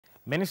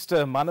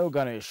Minister Mano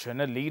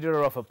Ganesan, a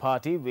leader of a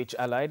party which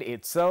allied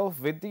itself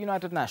with the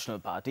United National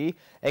Party,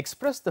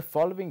 expressed the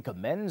following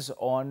comments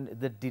on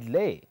the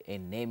delay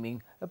in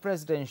naming a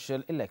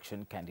presidential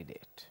election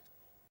candidate.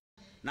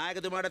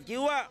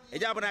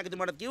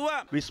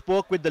 We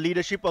spoke with the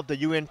leadership of the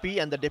UNP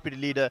and the deputy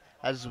leader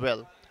as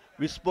well.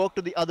 We spoke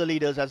to the other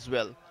leaders as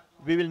well.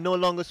 We will no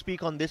longer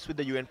speak on this with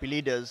the UNP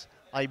leaders.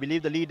 I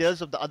believe the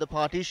leaders of the other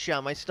parties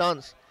share my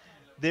stance.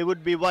 They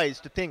would be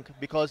wise to think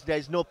because there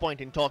is no point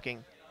in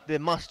talking. They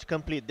must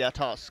complete their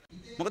task.